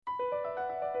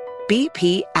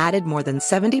BP added more than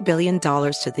 $70 billion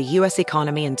to the U.S.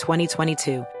 economy in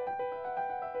 2022.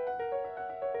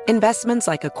 Investments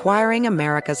like acquiring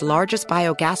America's largest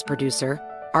biogas producer,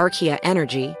 Archaea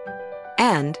Energy,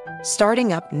 and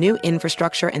starting up new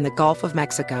infrastructure in the Gulf of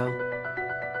Mexico.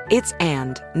 It's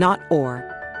and, not or.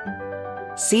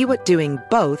 See what doing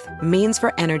both means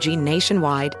for energy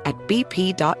nationwide at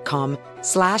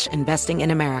bp.com/investing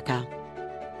in America.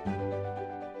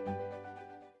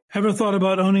 Ever thought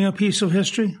about owning a piece of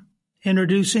history?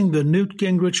 Introducing the Newt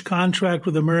Gingrich Contract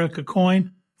with America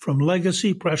coin from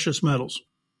Legacy Precious Metals.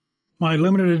 My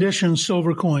limited edition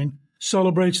silver coin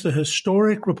celebrates the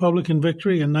historic Republican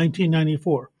victory in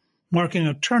 1994, marking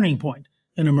a turning point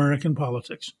in American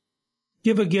politics.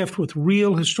 Give a gift with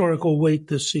real historical weight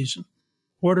this season.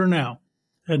 Order now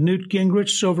at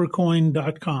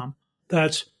newtgingrichsilvercoin.com.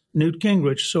 That's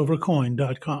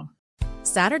newtgingrichsilvercoin.com.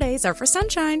 Saturdays are for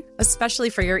sunshine, especially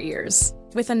for your ears.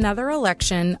 With another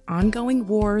election, ongoing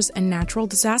wars, and natural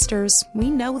disasters,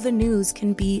 we know the news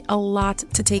can be a lot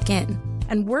to take in.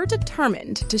 And we're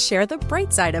determined to share the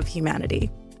bright side of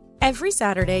humanity. Every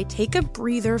Saturday, take a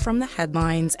breather from the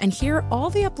headlines and hear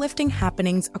all the uplifting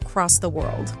happenings across the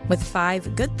world with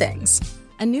 5 Good Things,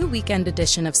 a new weekend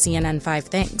edition of CNN 5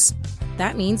 Things.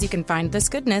 That means you can find this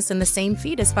goodness in the same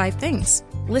feed as 5 Things.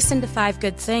 Listen to 5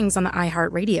 Good Things on the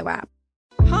iHeartRadio app.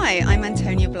 Hi, I'm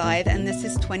Antonia Blythe, and this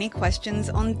is 20 Questions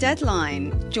on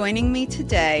Deadline. Joining me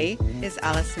today is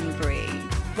Alison Brie.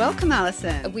 Welcome,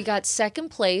 Alison. We got second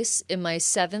place in my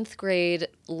 7th grade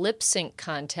lip sync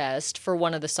contest for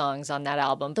one of the songs on that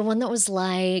album. The one that was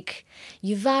like,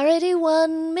 "You've already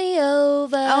won me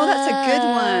over." Oh, that's a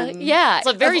good one. Yeah. It's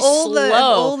a very slow. Of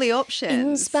all the options.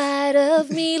 In spite of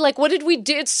me. Like, what did we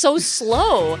do? It's so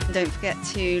slow. Don't forget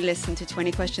to listen to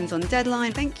 20 Questions on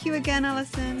Deadline. Thank you again,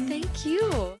 Alison. Thank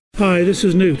you. Hi, this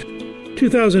is Newt.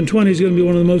 2020 is going to be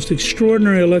one of the most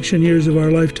extraordinary election years of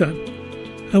our lifetime.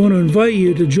 I want to invite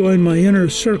you to join my inner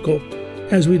circle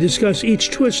as we discuss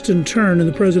each twist and turn in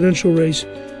the presidential race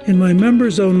in my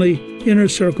members-only Inner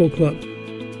Circle Club.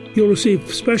 You'll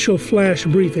receive special flash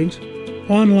briefings,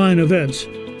 online events,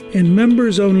 and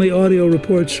members-only audio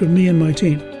reports from me and my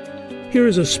team. Here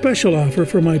is a special offer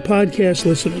for my podcast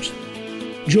listeners.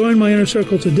 Join my Inner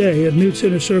Circle today at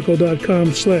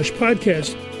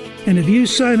newtsinnercircle.com/podcast, and if you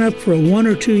sign up for a 1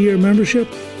 or 2 year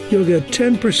membership, you'll get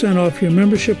 10% off your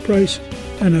membership price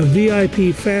and a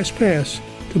VIP Fast Pass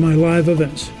to my live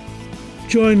events.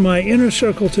 Join my Inner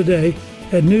Circle today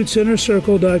at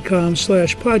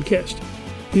newtsinnercircle.com/podcast.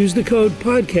 Use the code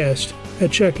PODCAST at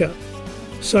checkout.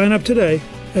 Sign up today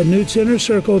at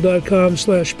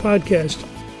newtsinnercircle.com/podcast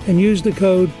and use the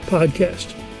code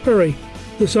PODCAST. Hurry,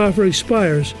 this offer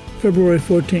expires February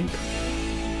 14th.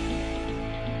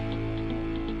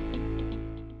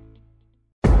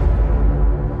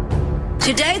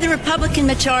 Today, the Republican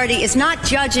majority is not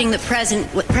judging the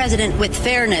president with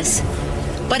fairness,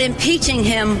 but impeaching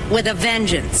him with a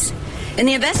vengeance. In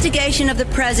the investigation of the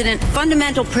president,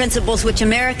 fundamental principles which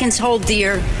Americans hold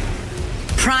dear,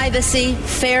 privacy,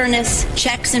 fairness,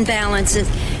 checks and balances,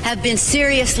 have been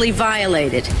seriously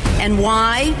violated. And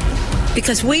why?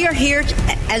 Because we are here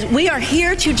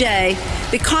today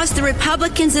because the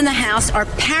Republicans in the House are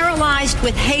paralyzed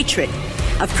with hatred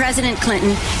of President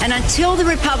Clinton, and until the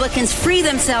Republicans free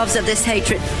themselves of this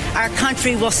hatred, our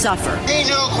country will suffer. He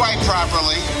knew quite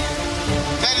properly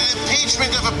that an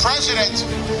impeachment of a president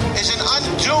is an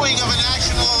undoing of a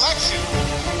national election.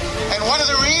 And one of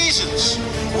the reasons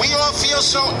we all feel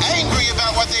so angry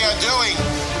about what they are doing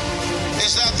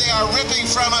is that they are ripping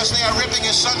from us, they are ripping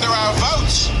asunder our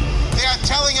votes. They are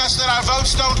telling us that our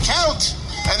votes don't count,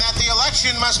 and that the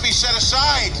election must be set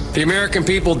aside. The American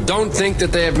people don't think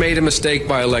that they have made a mistake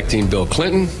by electing Bill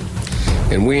Clinton,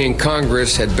 and we in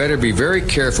Congress had better be very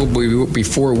careful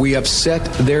before we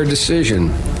upset their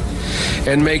decision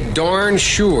and make darn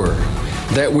sure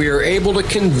that we are able to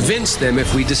convince them,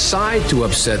 if we decide to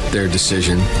upset their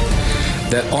decision,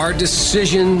 that our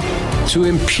decision to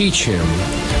impeach him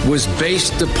was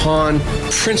based upon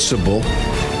principle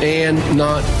and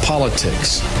not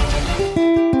politics.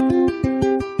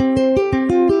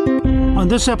 On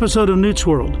this episode of Newt's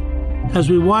World, as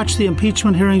we watch the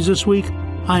impeachment hearings this week,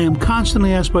 I am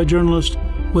constantly asked by journalists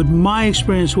what my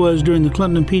experience was during the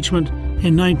Clinton impeachment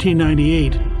in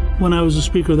 1998 when I was the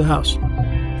Speaker of the House.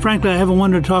 Frankly, I haven't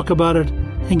wanted to talk about it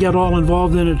and get all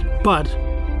involved in it, but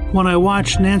when I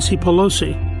watched Nancy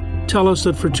Pelosi tell us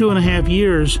that for 2.5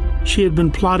 years she had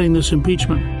been plotting this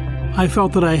impeachment, I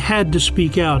felt that I had to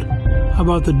speak out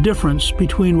about the difference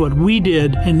between what we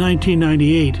did in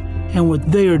 1998 and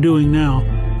what they are doing now,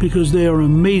 because they are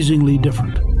amazingly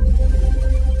different.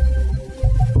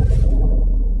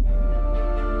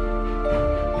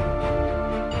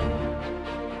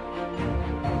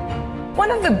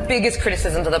 One of the biggest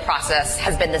criticisms of the process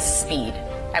has been the speed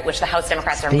at which the House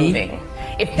Democrats are moving.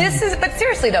 But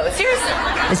seriously though,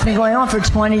 It's been going on for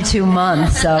 22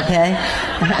 months, okay?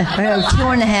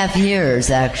 2.5 years,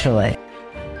 actually.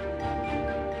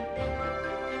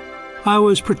 I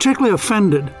was particularly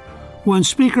offended when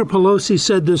Speaker Pelosi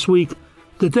said this week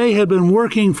that they had been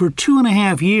working for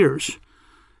 2.5 years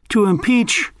to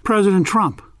impeach President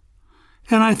Trump.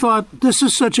 And I thought, this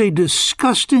is such a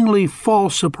disgustingly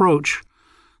false approach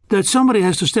that somebody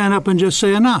has to stand up and just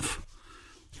say enough.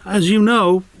 As you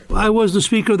know, I was the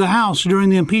Speaker of the House during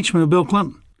the impeachment of Bill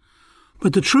Clinton.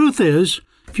 But the truth is,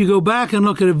 if you go back and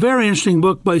look at a very interesting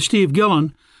book by Steve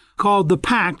Gillen called The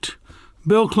Pact,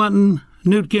 Bill Clinton,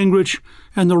 Newt Gingrich,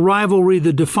 and the rivalry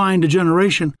that defined a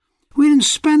generation, we didn't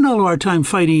spend all of our time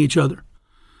fighting each other.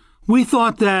 We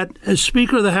thought that as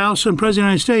Speaker of the House and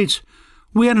President of the United States,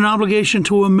 we had an obligation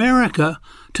to America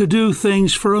to do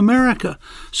things for America.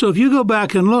 So if you go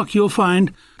back and look, you'll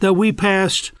find that we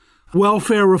passed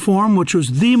welfare reform, which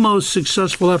was the most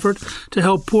successful effort to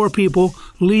help poor people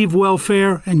leave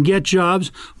welfare and get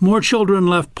jobs. More children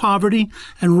left poverty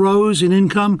and rose in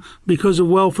income because of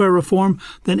welfare reform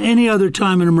than any other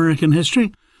time in American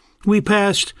history. We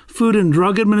passed Food and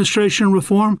Drug Administration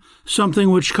reform, something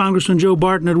which Congressman Joe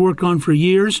Barton had worked on for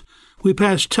years. We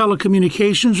passed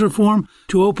telecommunications reform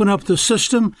to open up the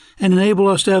system and enable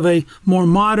us to have a more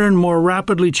modern, more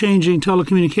rapidly changing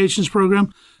telecommunications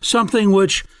program, something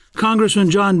which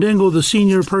Congressman John Dingell, the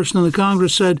senior person in the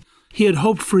Congress, said he had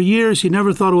hoped for years. He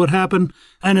never thought it would happen.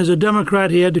 And as a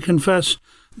Democrat, he had to confess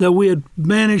that we had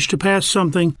managed to pass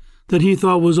something that he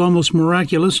thought was almost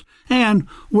miraculous. And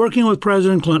working with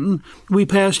President Clinton, we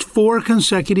passed 4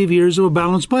 consecutive years of a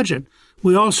balanced budget.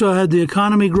 We also had the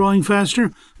economy growing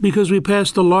faster because we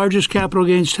passed the largest capital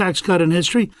gains tax cut in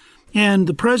history. And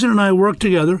the President and I worked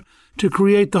together to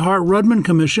create the Hart-Rudman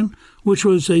Commission, which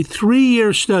was a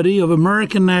 3-year study of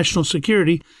American national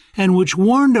security and which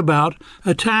warned about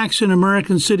attacks in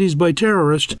American cities by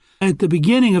terrorists at the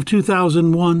beginning of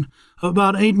 2001,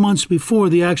 about 8 months before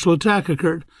the actual attack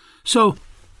occurred. So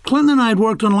Clinton and I had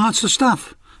worked on lots of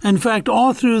stuff. In fact,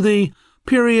 all through the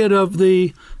period of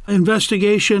the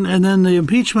investigation and then the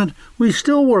impeachment, we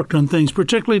still worked on things,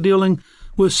 particularly dealing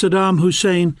with Saddam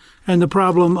Hussein and the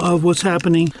problem of what's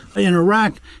happening in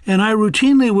Iraq. And I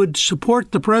routinely would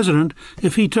support the president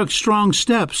if he took strong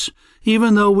steps,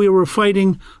 even though we were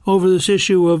fighting over this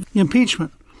issue of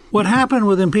impeachment. What happened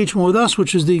with impeachment with us,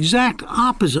 which is the exact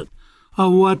opposite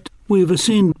of what we've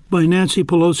seen by Nancy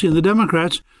Pelosi and the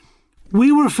Democrats,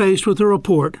 we were faced with a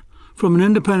report from an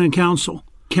independent counsel,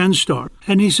 Ken Starr,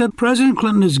 and he said President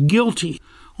Clinton is guilty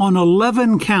on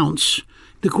 11 counts.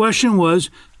 The question was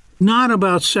not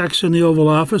about sex in the Oval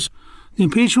Office. The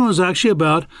impeachment was actually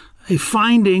about a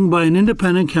finding by an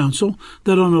independent counsel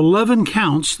that on 11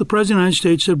 counts, the President of the United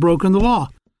States had broken the law.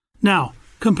 Now,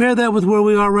 compare that with where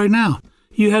we are right now.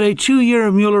 You had a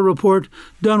 2-year Mueller report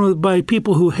done by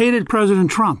people who hated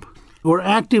President Trump, who were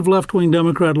active left-wing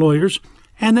Democrat lawyers,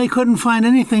 and they couldn't find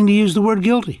anything to use the word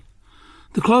guilty.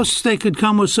 The closest they could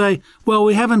come was say, well,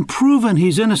 we haven't proven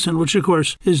he's innocent, which, of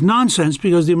course, is nonsense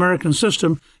because the American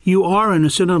system, you are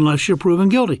innocent unless you're proven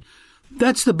guilty.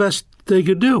 That's the best they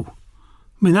could do.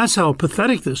 I mean, that's how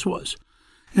pathetic this was.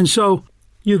 And so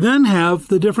you then have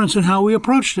the difference in how we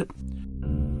approached it.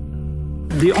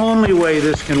 The only way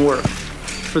this can work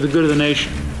for the good of the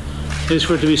nation is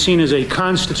for it to be seen as a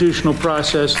constitutional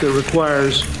process that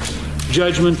requires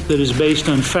judgment that is based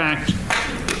on fact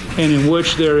and in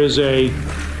which there is a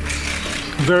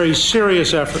very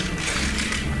serious effort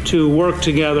to work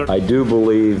together. I do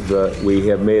believe that we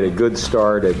have made a good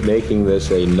start at making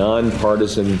this a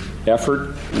nonpartisan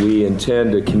effort. We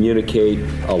intend to communicate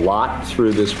a lot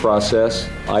through this process.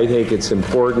 I think it's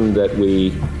important that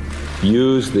we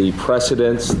use the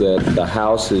precedents that the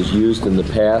House has used in the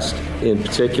past, in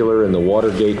particular in the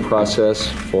Watergate process,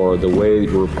 for the way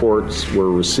reports were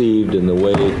received and the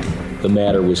way the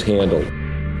matter was handled.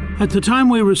 At the time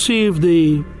we received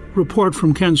the report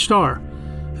from Ken Starr,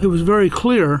 it was very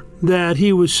clear that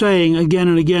he was saying again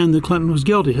and again that Clinton was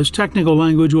guilty. His technical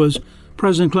language was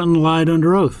President Clinton lied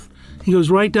under oath. He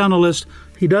goes right down the list.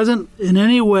 He doesn't in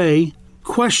any way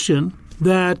question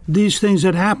that these things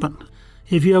had happened.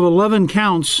 If you have 11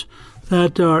 counts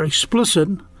that are explicit,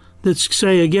 that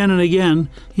say again and again,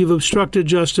 you've obstructed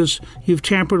justice, you've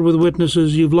tampered with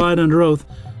witnesses, you've lied under oath,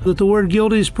 that the word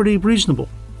guilty is pretty reasonable.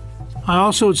 I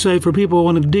also would say for people who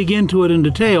want to dig into it in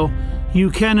detail, you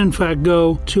can in fact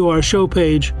go to our show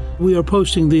page. We are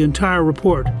posting the entire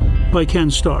report by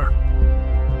Ken Starr.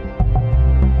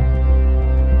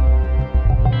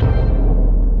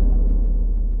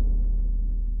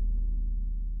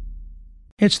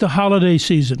 It's the holiday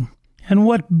season, and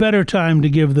what better time to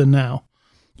give than now?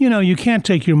 You know, you can't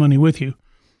take your money with you.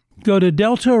 Go to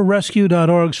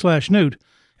deltarescue.org/Newt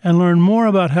and learn more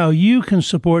about how you can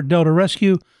support Delta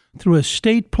Rescue through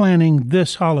estate planning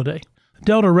this holiday.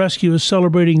 Delta Rescue is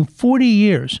celebrating 40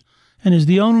 years and is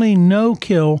the only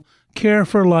no-kill,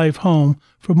 care-for-life home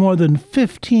for more than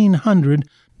 1,500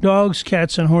 dogs,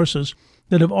 cats, and horses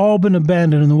that have all been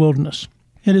abandoned in the wilderness.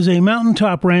 It is a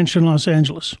mountaintop ranch in Los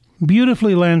Angeles,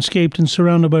 beautifully landscaped and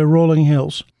surrounded by rolling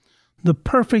hills. The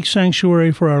perfect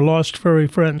sanctuary for our lost furry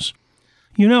friends.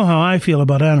 You know how I feel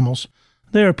about animals.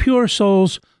 They are pure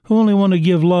souls who only want to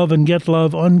give love and get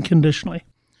love unconditionally.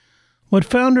 What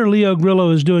founder Leo Grillo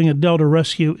is doing at Delta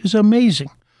Rescue is amazing,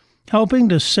 helping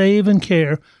to save and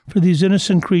care for these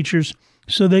innocent creatures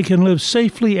so they can live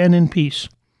safely and in peace.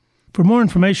 For more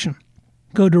information,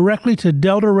 go directly to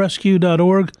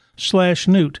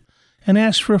deltarescue.org/Newt and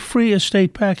ask for a free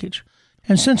estate package.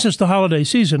 And since it's the holiday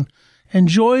season,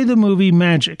 enjoy the movie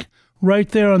Magic right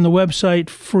there on the website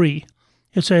free.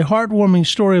 It's a heartwarming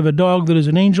story of a dog that is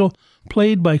an angel,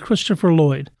 played by Christopher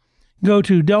Lloyd. Go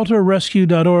to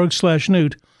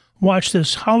deltarescue.org/Newt, watch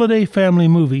this holiday family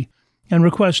movie, and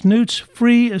request Newt's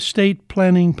free estate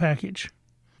planning package.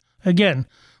 Again,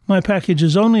 my package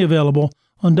is only available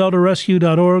on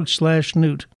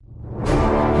deltarescue.org/Newt.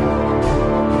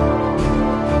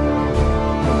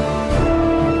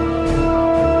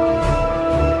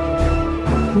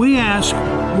 We asked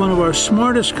one of our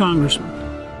smartest congressmen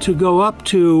to go up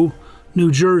to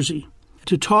New Jersey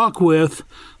to talk with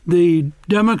the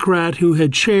Democrat who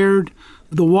had chaired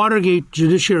the Watergate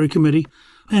Judiciary Committee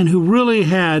and who really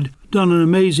had done an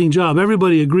amazing job.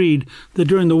 Everybody agreed that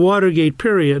during the Watergate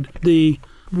period, the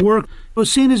work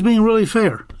was seen as being really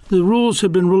fair. The rules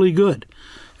had been really good.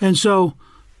 And so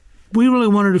we really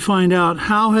wanted to find out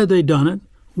how had they done it,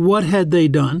 what had they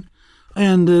done,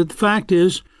 and the fact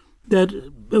is that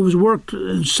it was worked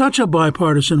in such a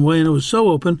bipartisan way and it was so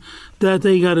open that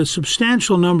they got a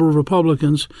substantial number of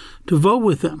Republicans to vote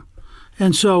with them.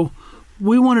 And so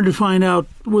we wanted to find out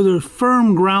were there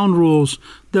firm ground rules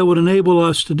that would enable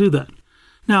us to do that.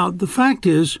 Now, the fact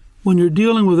is, when you're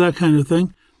dealing with that kind of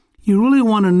thing, you really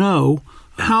want to know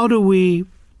how do we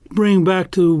bring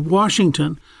back to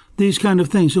Washington these kind of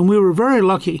things. And we were very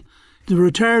lucky. The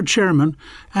retired chairman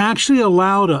actually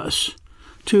allowed us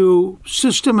to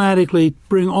systematically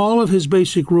bring all of his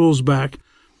basic rules back.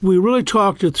 We really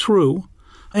talked it through,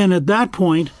 and at that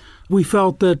point, we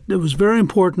felt that it was very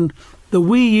important that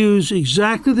we use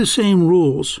exactly the same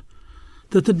rules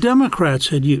that the Democrats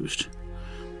had used.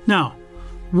 Now,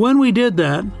 when we did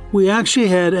that, we actually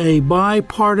had a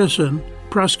bipartisan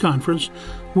press conference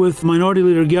with Minority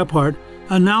Leader Gephardt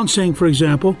announcing, for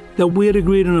example, that we had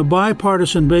agreed on a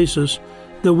bipartisan basis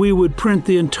that we would print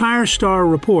the entire Starr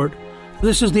report.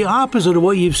 This is the opposite of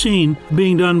what you've seen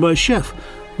being done by Schiff.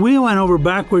 We went over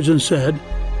backwards and said,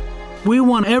 we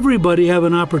want everybody to have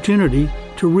an opportunity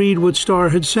to read what Starr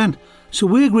had sent. So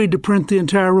we agreed to print the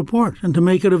entire report and to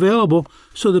make it available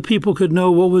so that people could know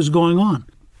what was going on.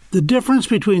 The difference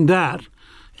between that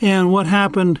and what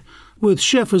happened with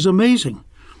Schiff is amazing.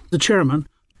 The chairman,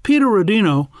 Peter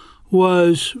Rodino,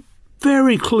 was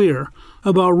very clear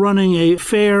about running a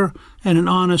fair and an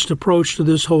honest approach to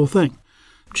this whole thing.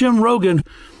 Jim Rogan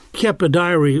kept a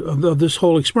diary of this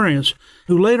whole experience,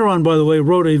 who later on, by the way,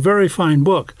 wrote a very fine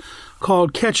book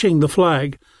called Catching the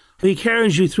Flag. He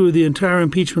carries you through the entire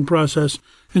impeachment process,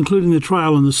 including the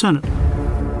trial in the Senate.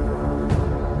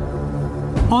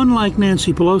 Unlike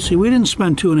Nancy Pelosi, we didn't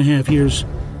spend 2.5 years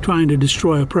trying to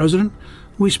destroy a president.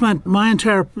 We spent my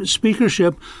entire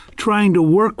speakership trying to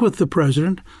work with the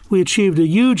president. We achieved a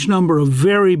huge number of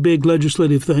very big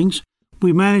legislative things.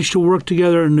 We managed to work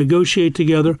together and negotiate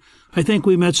together. I think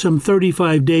we met some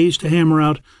 35 days to hammer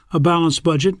out a balanced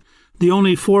budget. The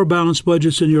only 4 balanced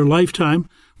budgets in your lifetime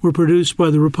were produced by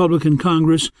the Republican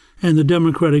Congress and the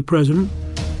Democratic president.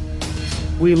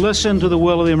 We listen to the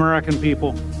will of the American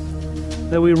people,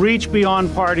 that we reach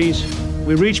beyond parties,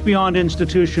 we reach beyond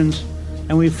institutions,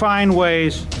 and we find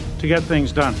ways to get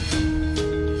things done.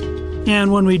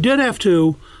 And when we did have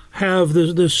to have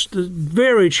this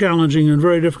very challenging and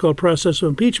very difficult process of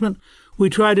impeachment, we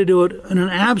tried to do it in an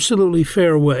absolutely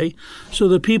fair way so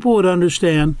that people would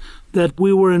understand that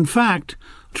we were, in fact,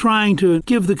 trying to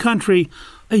give the country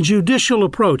a judicial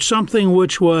approach, something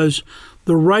which was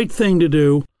the right thing to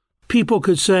do. People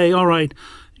could say, all right,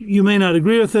 you may not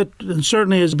agree with it, and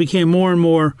certainly as it became more and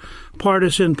more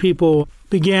partisan, people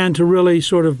began to really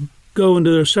sort of go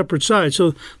into their separate sides.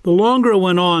 So the longer it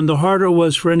went on, the harder it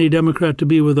was for any Democrat to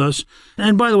be with us.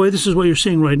 And by the way, this is what you're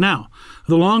seeing right now.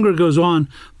 The longer it goes on,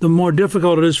 the more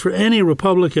difficult it is for any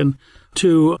Republican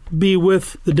to be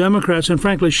with the Democrats. And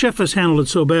frankly, Schiff has handled it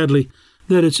so badly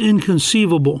that it's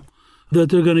inconceivable that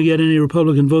they're going to get any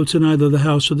Republican votes in either the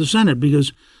House or the Senate,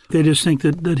 because they just think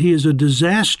that he is a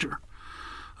disaster.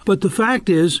 But the fact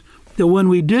is that when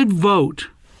we did vote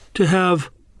to have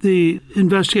the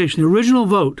investigation, the original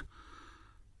vote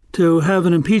to have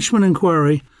an impeachment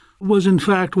inquiry was in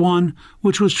fact one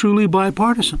which was truly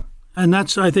bipartisan. And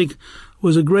that's, I think,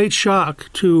 was a great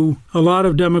shock to a lot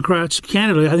of Democrats.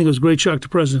 Candidly, I think it was a great shock to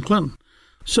President Clinton.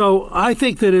 So I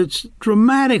think that it's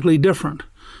dramatically different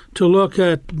to look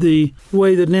at the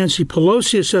way that Nancy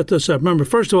Pelosi has set this up. Remember,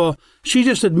 first of all, she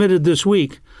just admitted this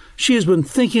week she has been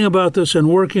thinking about this and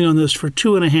working on this for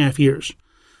 2.5 years.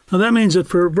 Now, that means that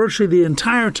for virtually the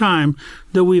entire time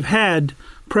that we've had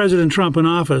President Trump in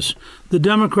office, the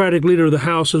Democratic leader of the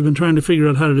House has been trying to figure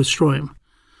out how to destroy him.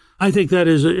 I think that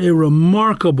is a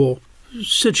remarkable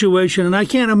situation, and I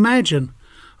can't imagine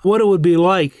what it would be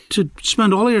like to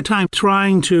spend all your time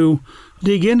trying to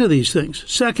dig into these things.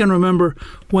 Second, remember,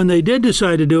 when they did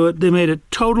decide to do it, they made it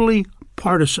totally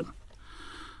partisan.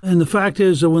 And the fact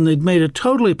is that when they made it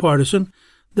totally partisan,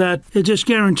 that it just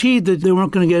guaranteed that they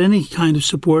weren't going to get any kind of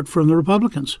support from the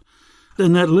Republicans.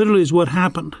 And that literally is what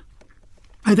happened.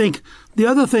 I think the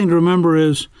other thing to remember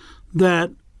is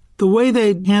that the way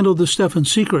they handled this stuff in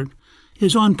secret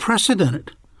is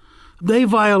unprecedented. They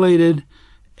violated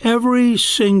every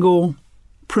single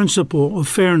principle of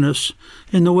fairness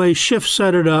in the way Schiff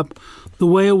set it up, the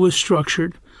way it was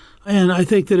structured. And I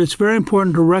think that it's very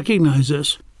important to recognize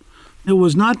this. It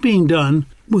was not being done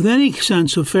with any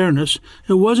sense of fairness.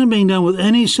 It wasn't being done with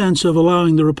any sense of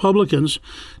allowing the Republicans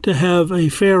to have a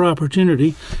fair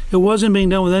opportunity. It wasn't being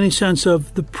done with any sense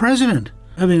of the president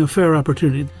having a fair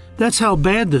opportunity. That's how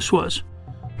bad this was.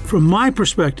 From my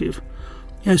perspective,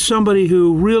 as somebody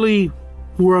who really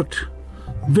worked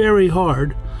very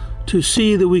hard to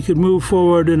see that we could move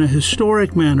forward in a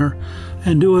historic manner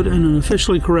and do it in an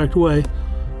officially correct way,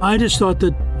 I just thought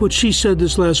that what she said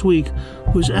this last week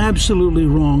was absolutely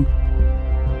wrong.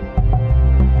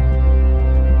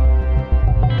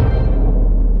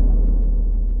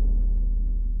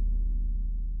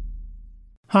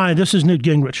 Hi, this is Newt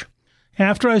Gingrich.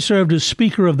 After I served as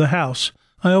Speaker of the House,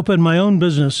 I opened my own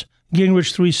business,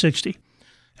 Gingrich 360.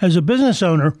 As a business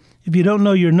owner, if you don't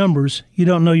know your numbers, you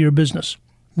don't know your business.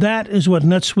 That is what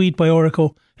NetSuite by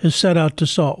Oracle has set out to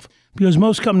solve, because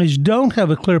most companies don't have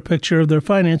a clear picture of their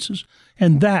finances,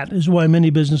 and that is why many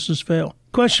businesses fail.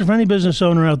 Question for any business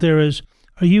owner out there is,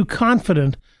 are you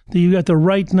confident that you got the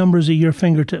right numbers at your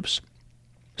fingertips?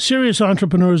 Serious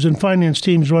entrepreneurs and finance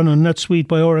teams run on NetSuite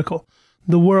by Oracle,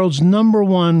 the world's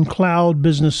 #1 cloud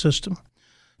business system.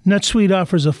 NetSuite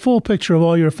offers a full picture of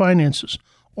all your finances,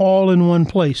 all in one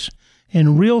place,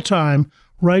 in real time,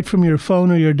 right from your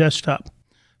phone or your desktop.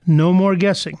 No more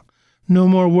guessing. No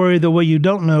more worry that what you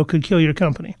don't know could kill your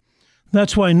company.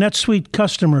 That's why NetSuite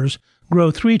customers grow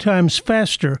 3 times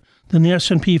faster than the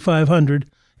S&P 500,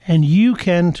 and you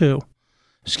can too.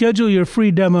 Schedule your free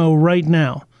demo right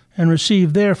now and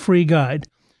receive their free guide,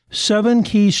 7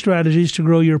 key strategies to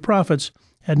grow your profits,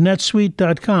 at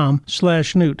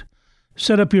netsuite.com/Newt.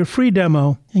 Set up your free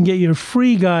demo and get your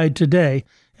free guide today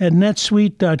at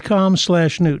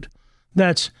netsuite.com/Newt.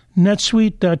 That's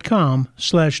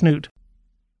netsuite.com/Newt.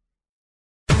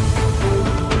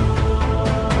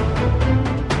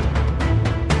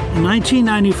 In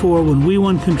 1994, when we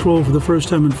won control for the first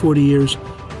time in 40 years,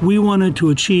 we wanted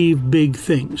to achieve big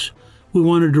things. We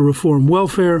wanted to reform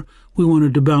welfare. We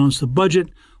wanted to balance the budget.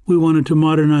 We wanted to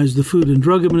modernize the Food and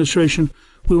Drug Administration.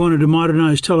 We wanted to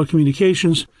modernize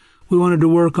telecommunications. We wanted to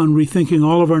work on rethinking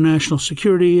all of our national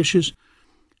security issues.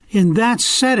 In that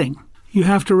setting, you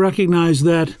have to recognize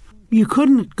that you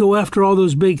couldn't go after all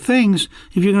those big things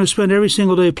if you're going to spend every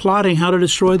single day plotting how to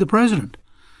destroy the president.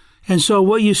 And so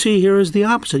what you see here is the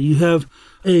opposite. You have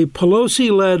a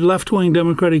Pelosi-led left-wing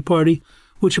Democratic Party,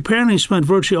 which apparently spent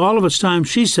virtually all of its time,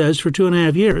 she says, for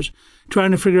 2.5 years,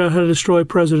 trying to figure out how to destroy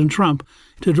President Trump,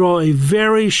 to draw a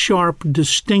very sharp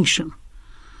distinction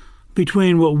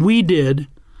between what we did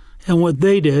and what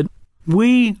they did.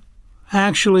 We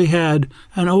actually had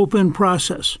an open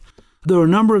process. There were a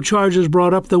number of charges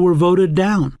brought up that were voted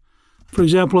down. For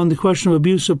example, on the question of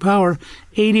abuse of power,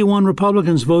 81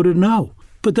 Republicans voted no.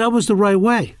 But that was the right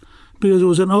way, because it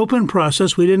was an open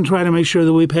process. We didn't try to make sure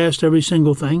that we passed every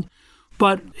single thing.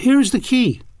 But here's the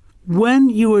key. When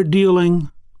you are dealing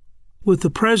with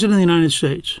the President of the United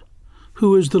States,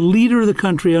 who is the leader of the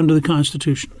country under the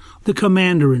Constitution, the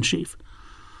commander-in-chief,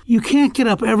 you can't get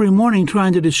up every morning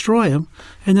trying to destroy him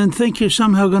and then think you're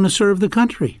somehow going to serve the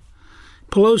country.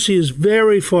 Pelosi is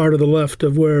very far to the left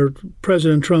of where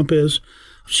President Trump is.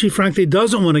 She frankly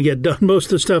doesn't want to get done most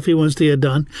of the stuff he wants to get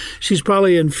done. She's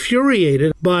probably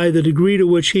infuriated by the degree to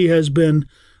which he has been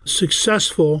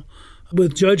successful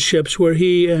with judgeships, where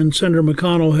he and Senator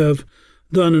McConnell have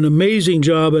done an amazing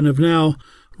job and have now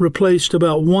replaced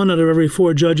about 1 out of every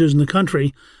 4 judges in the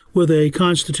country with a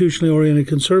constitutionally oriented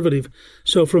conservative.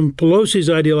 So from Pelosi's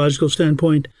ideological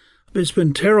standpoint, it's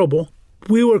been terrible.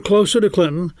 We were closer to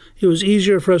Clinton. It was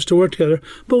easier for us to work together,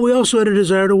 but we also had a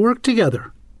desire to work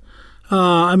together.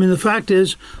 The fact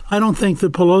is, I don't think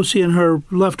that Pelosi and her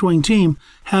left-wing team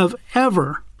have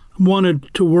ever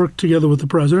wanted to work together with the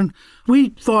president. We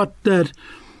thought that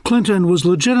Clinton was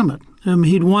legitimate.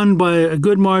 He'd won by a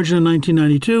good margin in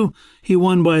 1992. He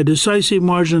won by a decisive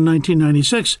margin in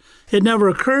 1996. It never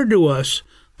occurred to us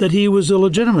that he was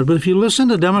illegitimate. But if you listen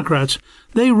to Democrats,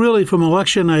 they really, from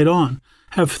election night on,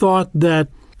 have thought that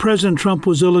President Trump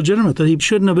was illegitimate, that he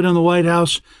shouldn't have been in the White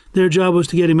House. Their job was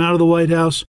to get him out of the White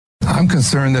House. I'm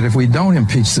concerned that if we don't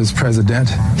impeach this president,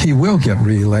 he will get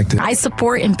reelected. I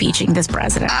support impeaching this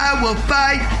president. I will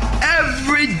fight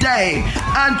every day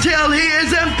until he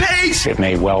is impeached. It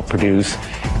may well produce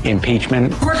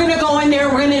impeachment. We're going to go in there,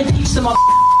 we're going to impeach them.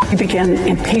 We begin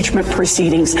impeachment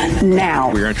proceedings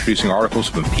now. We are introducing articles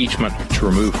of impeachment to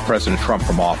remove President Trump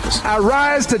from office. I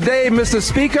rise today, Mr.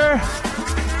 Speaker,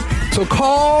 to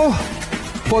call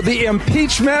for the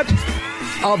impeachment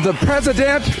of the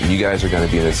president. You guys are going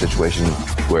to be in a situation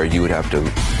where you would have to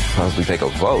possibly take a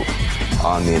vote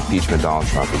on the impeachment of Donald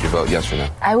Trump. Would you vote yes or no?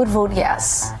 I would vote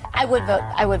yes. I would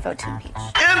vote to impeach.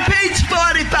 Impeach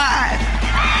 45.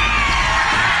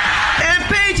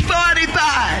 Impeach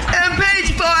 45.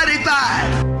 Impeach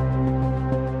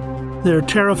 45. They're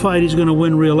terrified he's going to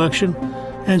win re-election.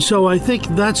 And so I think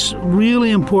that's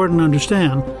really important to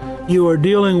understand. You are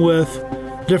dealing with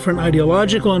different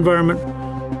ideological environment.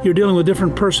 You're dealing with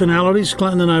different personalities.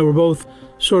 Clinton and I were both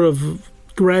sort of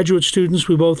graduate students.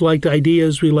 We both liked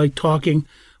ideas. We liked talking.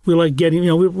 We liked getting,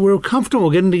 we're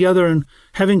comfortable getting together and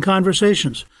having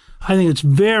conversations. I think it's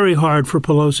very hard for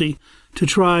Pelosi to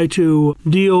try to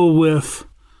deal with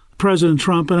President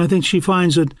Trump. And I think she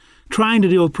finds that trying to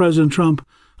deal with President Trump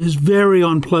is very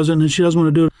unpleasant and she doesn't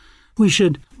want to do it. We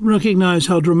should recognize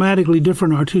how dramatically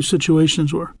different our two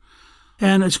situations were.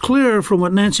 And it's clear from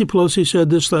what Nancy Pelosi said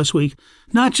this last week,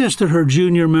 not just that her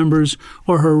junior members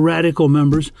or her radical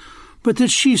members, but that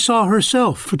she saw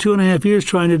herself for 2.5 years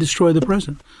trying to destroy the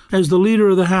president. As the leader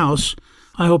of the House,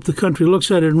 I hope the country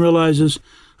looks at it and realizes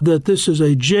that this is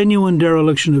a genuine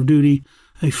dereliction of duty,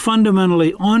 a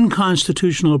fundamentally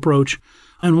unconstitutional approach,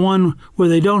 and one where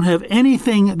they don't have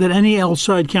anything that any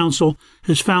outside counsel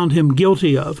has found him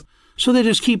guilty of. So they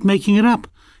just keep making it up.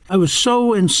 I was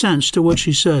so incensed to what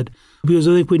she said, because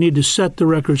I think we need to set the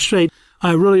record straight.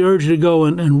 I really urge you to go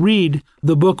and read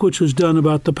the book which was done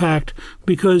about the pact,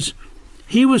 because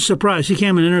he was surprised. He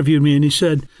came and interviewed me, and he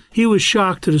said he was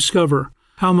shocked to discover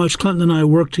how much Clinton and I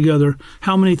worked together,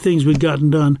 how many things we'd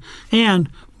gotten done, and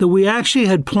that we actually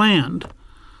had planned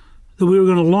that we were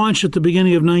going to launch at the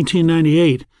beginning of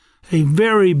 1998 a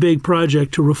very big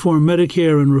project to reform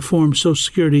Medicare and reform Social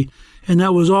Security, and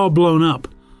that was all blown up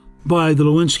by the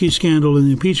Lewinsky scandal and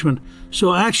the impeachment.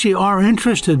 So actually our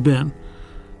interest had been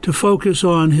to focus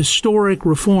on historic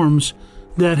reforms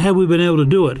that, had we been able to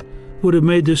do it, would have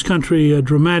made this country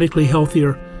dramatically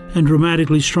healthier and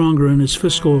dramatically stronger in its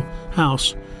fiscal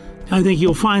house. I think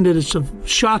you'll find that it's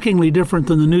shockingly different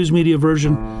than the news media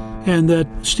version, and that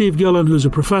Steve Gillen, who's a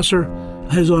professor,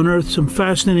 has unearthed some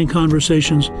fascinating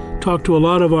conversations, talked to a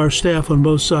lot of our staff on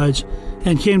both sides,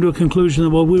 and came to a conclusion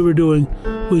that what we were doing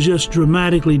was just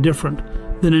dramatically different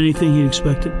than anything he'd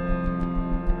expected.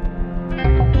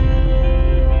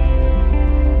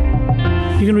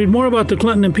 You can read more about the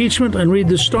Clinton impeachment and read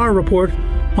the Starr Report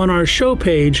on our show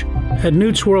page at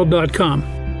newtsworld.com.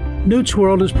 Newt's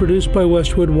World is produced by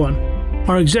Westwood One.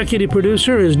 Our executive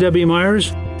producer is Debbie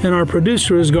Myers, and our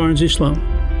producer is Garnsey Sloan.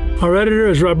 Our editor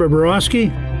is Robert Borowski,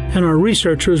 and our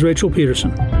researcher is Rachel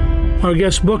Peterson. Our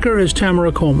guest booker is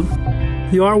Tamara Coleman.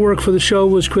 The artwork for the show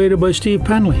was created by Steve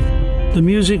Penley. The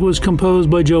music was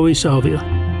composed by Joey Salvia.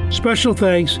 Special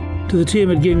thanks to the team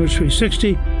at Gingrich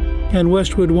 360 and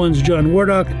Westwood One's John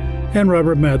Wardock and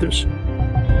Robert Mathers.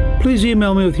 Please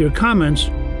email me with your comments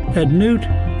at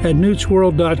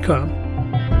newt@newtsworld.com.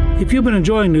 If you've been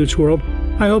enjoying Newt's World,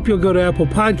 I hope you'll go to Apple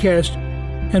Podcast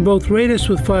and both rate us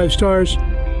with 5 stars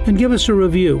and give us a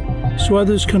review so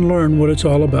others can learn what it's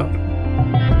all about.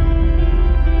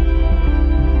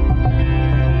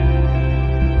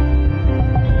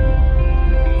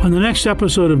 On the next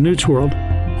episode of Newt's World,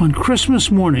 on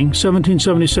Christmas morning,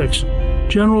 1776,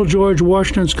 General George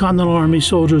Washington's Continental Army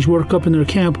soldiers work up in their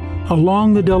camp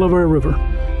along the Delaware River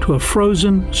to a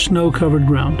frozen, snow-covered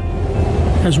ground.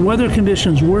 As weather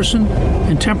conditions worsen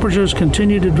and temperatures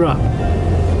continue to drop,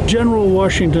 General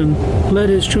Washington led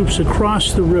his troops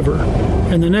across the river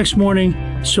and the next morning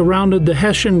surrounded the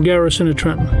Hessian garrison at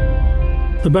Trenton.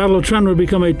 The Battle of Trenton would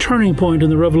become a turning point in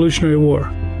the Revolutionary War.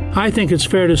 I think it's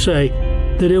fair to say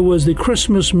that it was the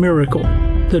Christmas miracle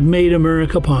that made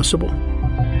America possible.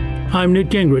 I'm Newt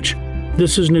Gingrich.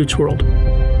 This is Newt's World.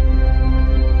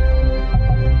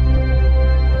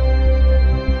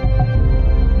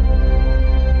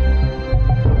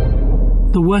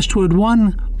 The Westwood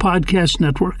One Podcast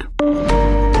Network.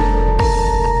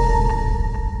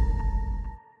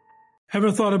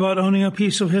 Ever thought about owning a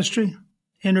piece of history?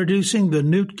 Introducing the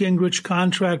Newt Gingrich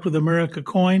Contract with America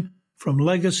coin from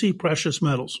Legacy Precious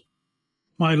Metals.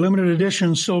 My limited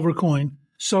edition silver coin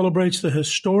celebrates the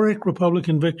historic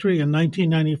Republican victory in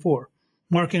 1994,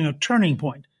 marking a turning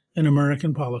point in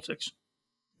American politics.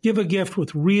 Give a gift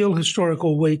with real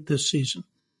historical weight this season.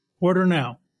 Order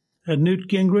now at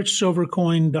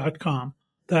newtgingrichsilvercoin.com.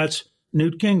 That's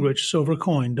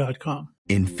newtgingrichsilvercoin.com.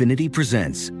 Infiniti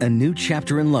presents a new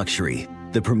chapter in luxury,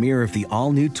 the premiere of the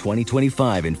all-new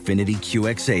 2025 Infiniti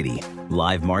QX80,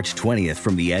 live March 20th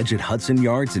from the Edge at Hudson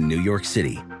Yards in New York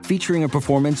City, featuring a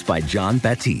performance by John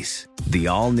Batiste. The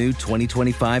all-new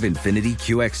 2025 Infiniti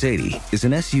QX80 is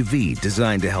an SUV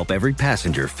designed to help every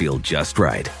passenger feel just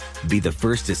right. Be the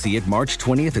first to see it March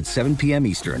 20th at 7 p.m.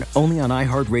 Eastern, only on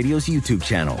iHeartRadio's YouTube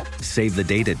channel. Save the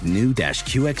date at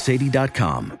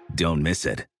new-QX80.com. Don't miss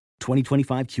it.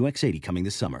 2025 QX80 coming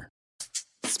this summer.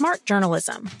 Smart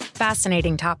journalism.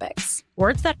 Fascinating topics.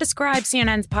 Words that describe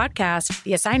CNN's podcast,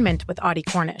 The Assignment with Audie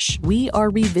Cornish. We are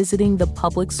revisiting the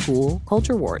public school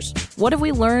culture wars. What have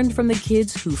we learned from the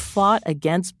kids who fought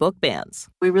against book bans?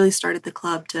 We really started the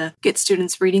club to get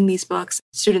students reading these books.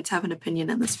 Students have an opinion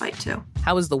in this fight, too.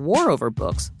 How has the war over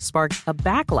books sparked a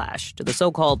backlash to the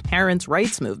so-called parents'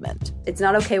 rights movement? It's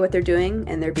not okay what they're doing,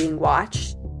 and they're being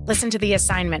watched. Listen to The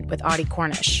Assignment with Audie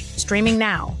Cornish, streaming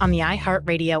now on the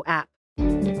iHeartRadio app.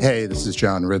 Hey, this is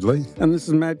John Ridley. And this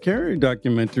is Matt Carey,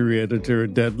 documentary editor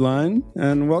at Deadline.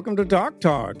 And welcome to Doc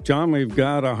Talk. John, we've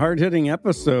got a hard-hitting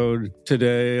episode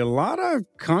today. A lot of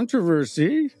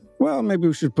controversy. Well, maybe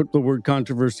we should put the word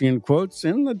controversy in quotes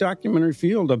in the documentary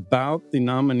field about the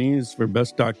nominees for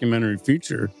Best Documentary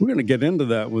Feature. We're going to get into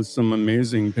that with some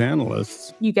amazing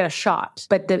panelists. You get a shot,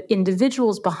 but the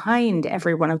individuals behind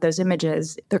every one of those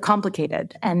images, they're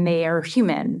complicated and they are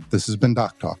human. This has been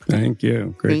Doc Talk. Thank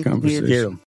you. Great conversation. Thank you.